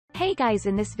Hey guys,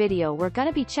 in this video we're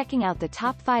gonna be checking out the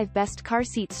top 5 best car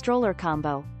seat stroller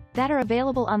combo that are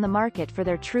available on the market for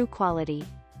their true quality.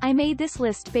 I made this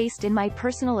list based in my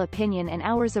personal opinion and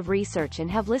hours of research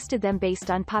and have listed them based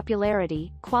on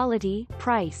popularity, quality,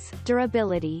 price,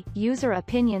 durability, user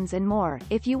opinions and more.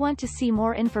 If you want to see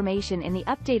more information in the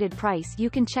updated price, you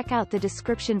can check out the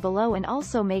description below and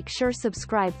also make sure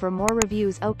subscribe for more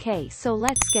reviews. Okay, so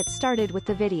let's get started with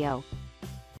the video.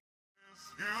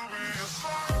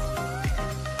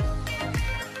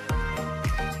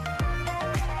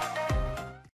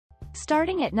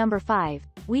 Starting at number 5,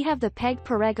 we have the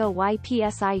Perego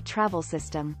YPSI travel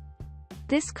system.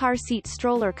 This car seat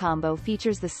stroller combo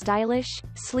features the stylish,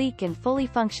 sleek and fully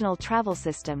functional travel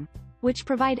system, which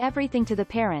provide everything to the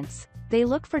parents they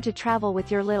look for to travel with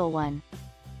your little one.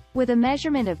 With a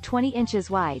measurement of 20 inches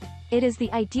wide, it is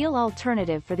the ideal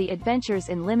alternative for the adventures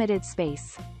in limited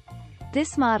space.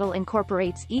 This model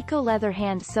incorporates eco-leather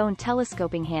hand-sewn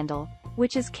telescoping handle,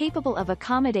 which is capable of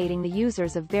accommodating the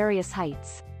users of various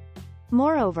heights.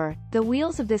 Moreover, the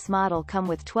wheels of this model come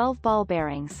with 12 ball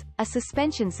bearings, a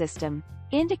suspension system,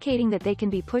 indicating that they can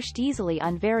be pushed easily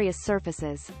on various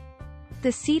surfaces.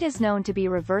 The seat is known to be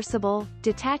reversible,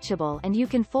 detachable and you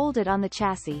can fold it on the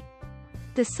chassis.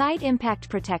 The side impact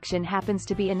protection happens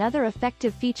to be another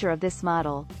effective feature of this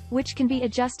model, which can be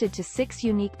adjusted to 6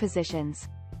 unique positions.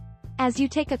 As you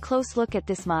take a close look at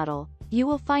this model, you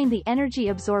will find the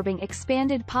energy-absorbing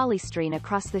expanded polystyrene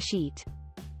across the sheet.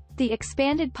 The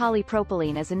expanded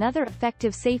polypropylene is another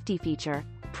effective safety feature,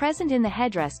 present in the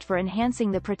headrest for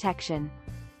enhancing the protection.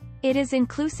 It is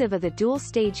inclusive of the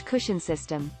dual-stage cushion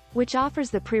system, which offers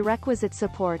the prerequisite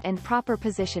support and proper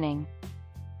positioning.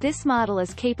 This model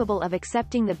is capable of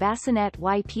accepting the bassinet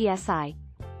YPSI.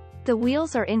 The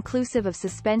wheels are inclusive of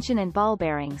suspension and ball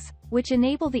bearings, which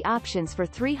enable the options for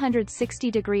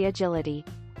 360-degree agility.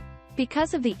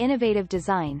 Because of the innovative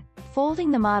design,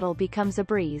 folding the model becomes a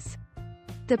breeze.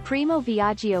 The Primo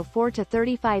Viaggio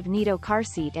 4-35 Nido car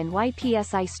seat and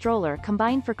YPSI stroller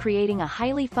combine for creating a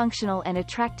highly functional and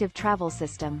attractive travel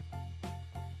system.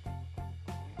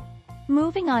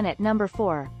 Moving on at number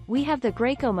 4, we have the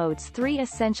Graco Modes 3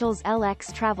 Essentials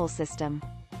LX travel system.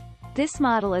 This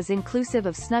model is inclusive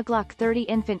of Snuglock 30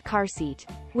 infant car seat,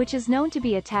 which is known to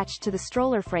be attached to the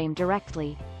stroller frame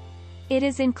directly. It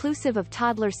is inclusive of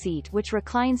toddler seat which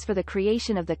reclines for the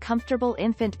creation of the comfortable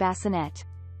infant bassinet.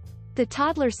 The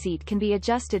toddler seat can be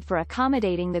adjusted for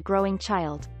accommodating the growing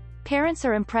child. Parents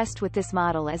are impressed with this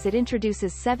model as it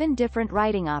introduces 7 different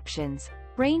riding options,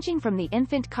 ranging from the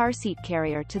infant car seat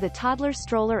carrier to the toddler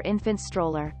stroller infant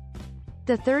stroller.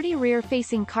 The 30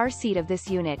 rear-facing car seat of this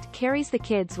unit carries the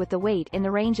kids with the weight in the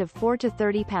range of 4 to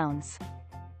 30 pounds.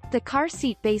 The car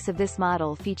seat base of this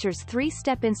model features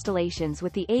 3-step installations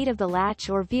with the aid of the latch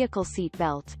or vehicle seat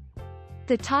belt.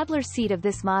 The toddler seat of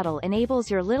this model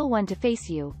enables your little one to face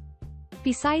you.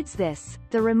 Besides this,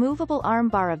 the removable arm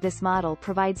bar of this model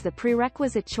provides the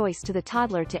prerequisite choice to the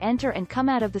toddler to enter and come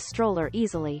out of the stroller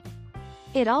easily.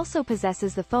 It also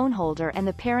possesses the phone holder and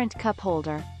the parent cup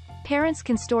holder. Parents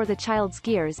can store the child's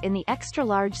gears in the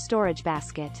extra-large storage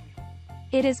basket.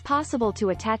 It is possible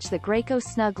to attach the Graco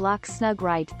Snug Lock Snug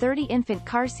Ride 30 infant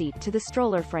car seat to the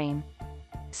stroller frame.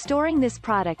 Storing this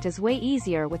product is way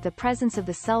easier with the presence of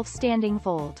the self-standing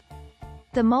fold.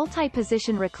 The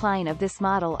multi-position recline of this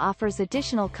model offers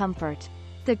additional comfort.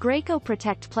 The Graco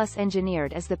Protect Plus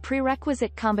engineered as the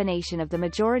prerequisite combination of the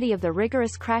majority of the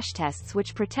rigorous crash tests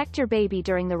which protect your baby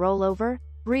during the rollover,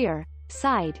 rear,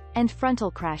 side, and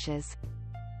frontal crashes.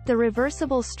 The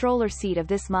reversible stroller seat of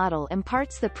this model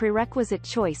imparts the prerequisite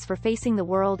choice for facing the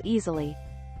world easily.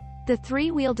 The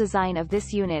 3-wheel design of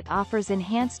this unit offers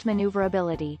enhanced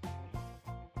maneuverability.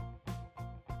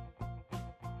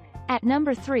 At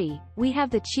number 3, we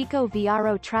have the Chicco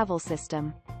Viaro travel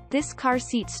system. This car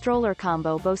seat stroller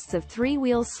combo boasts of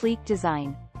 3-wheel sleek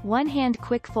design, 1-hand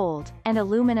quick fold, and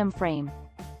aluminum frame.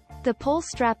 The pull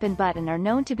strap and button are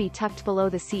known to be tucked below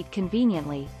the seat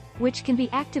conveniently, which can be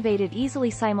activated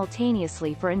easily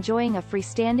simultaneously for enjoying a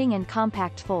freestanding and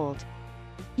compact fold.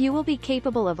 You will be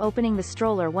capable of opening the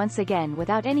stroller once again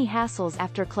without any hassles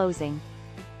after closing.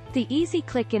 The easy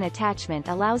click-in attachment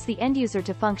allows the end user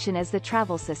to function as the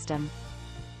travel system.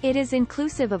 It is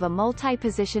inclusive of a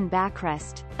multi-position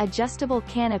backrest, adjustable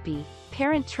canopy,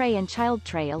 parent tray and child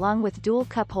tray along with dual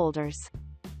cup holders.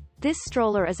 This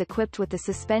stroller is equipped with the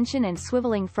suspension and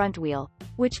swiveling front wheel,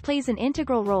 which plays an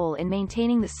integral role in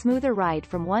maintaining the smoother ride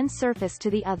from one surface to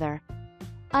the other.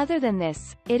 Other than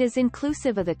this, it is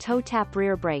inclusive of the toe-tap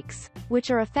rear brakes,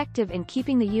 which are effective in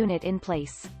keeping the unit in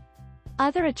place.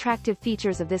 Other attractive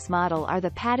features of this model are the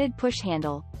padded push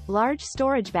handle, large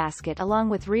storage basket along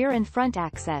with rear and front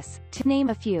access, to name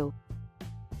a few.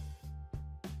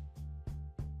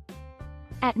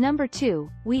 At number 2,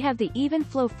 we have the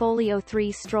Evenflo Folio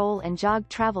 3 Stroll and Jog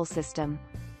Travel System.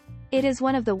 It is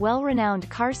one of the well-renowned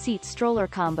car seat stroller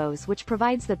combos which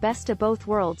provides the best of both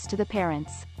worlds to the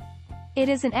parents. It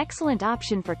is an excellent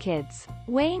option for kids,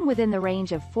 weighing within the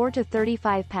range of 4 to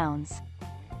 35 pounds.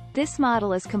 This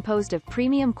model is composed of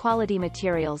premium quality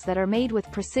materials that are made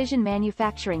with precision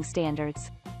manufacturing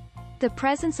standards. The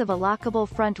presence of a lockable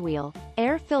front wheel,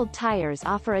 air-filled tires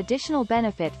offer additional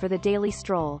benefit for the daily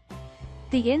stroll.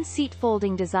 The in-seat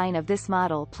folding design of this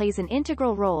model plays an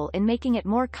integral role in making it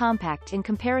more compact in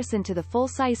comparison to the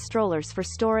full-size strollers for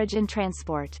storage and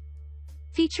transport.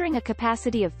 Featuring a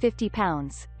capacity of 50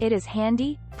 pounds, it is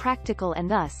handy, practical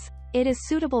and thus, it is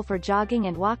suitable for jogging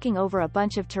and walking over a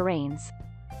bunch of terrains.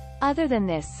 Other than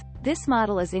this, this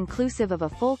model is inclusive of a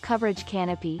full coverage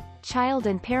canopy, child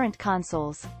and parent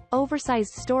consoles,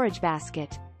 oversized storage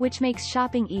basket, which makes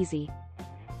shopping easy.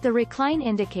 The recline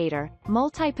indicator,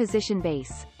 multi-position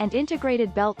base, and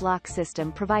integrated belt lock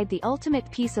system provide the ultimate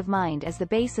peace of mind as the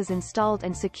base is installed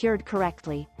and secured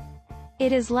correctly.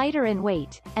 It is lighter in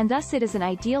weight, and thus it is an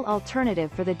ideal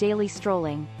alternative for the daily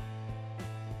strolling.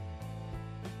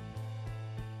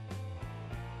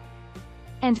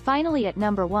 And finally at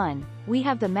number 1, we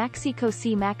have the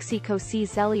Maxi-Cosi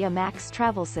Zelia Max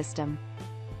Travel System.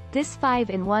 This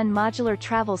 5-in-1 modular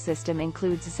travel system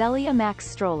includes Zelia Max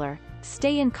Stroller,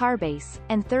 stay-in-car base,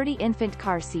 and 30 infant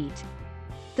car seat.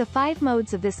 The 5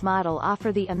 modes of this model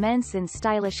offer the immense and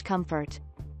stylish comfort.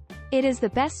 It is the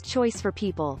best choice for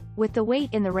people, with the weight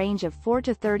in the range of 4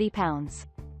 to 30 pounds.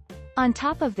 On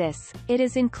top of this, it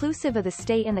is inclusive of the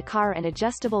stay-in-the-car and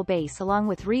adjustable base along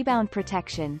with rebound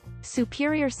protection,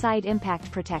 superior side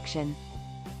impact protection.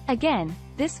 Again,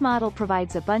 this model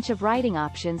provides a bunch of riding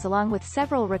options along with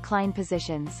several recline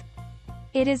positions.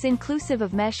 It is inclusive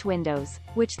of mesh windows,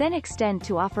 which then extend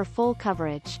to offer full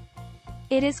coverage.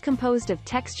 It is composed of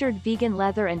textured vegan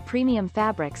leather and premium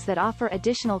fabrics that offer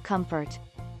additional comfort.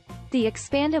 The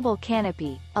expandable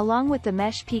canopy, along with the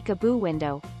mesh peekaboo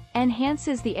window,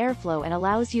 enhances the airflow and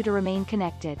allows you to remain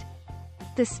connected.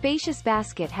 The spacious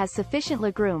basket has sufficient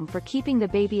legroom for keeping the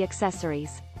baby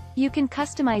accessories. You can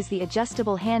customize the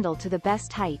adjustable handle to the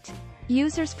best height.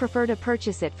 Users prefer to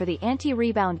purchase it for the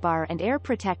anti-rebound bar and air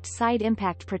protect side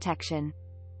impact protection.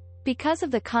 Because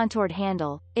of the contoured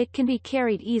handle, it can be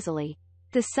carried easily.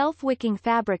 The self-wicking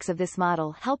fabrics of this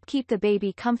model help keep the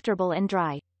baby comfortable and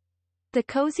dry. The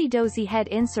Cozy Dozy head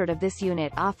insert of this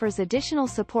unit offers additional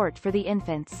support for the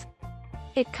infants.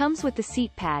 It comes with the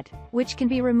seat pad, which can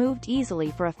be removed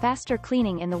easily for a faster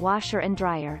cleaning in the washer and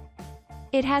dryer.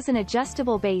 It has an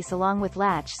adjustable base along with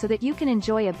latch so that you can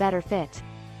enjoy a better fit.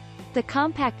 The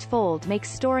compact fold makes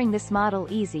storing this model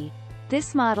easy.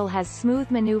 This model has smooth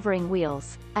maneuvering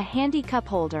wheels, a handy cup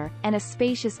holder, and a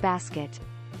spacious basket.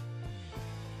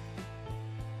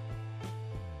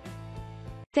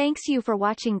 Thanks you for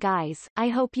watching guys, I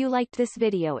hope you liked this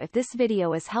video. If this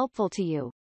video is helpful to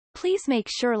you, please make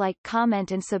sure like,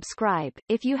 comment and subscribe.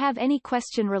 If you have any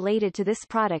question related to this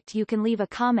product you can leave a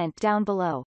comment down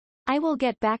below. I will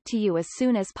get back to you as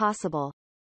soon as possible.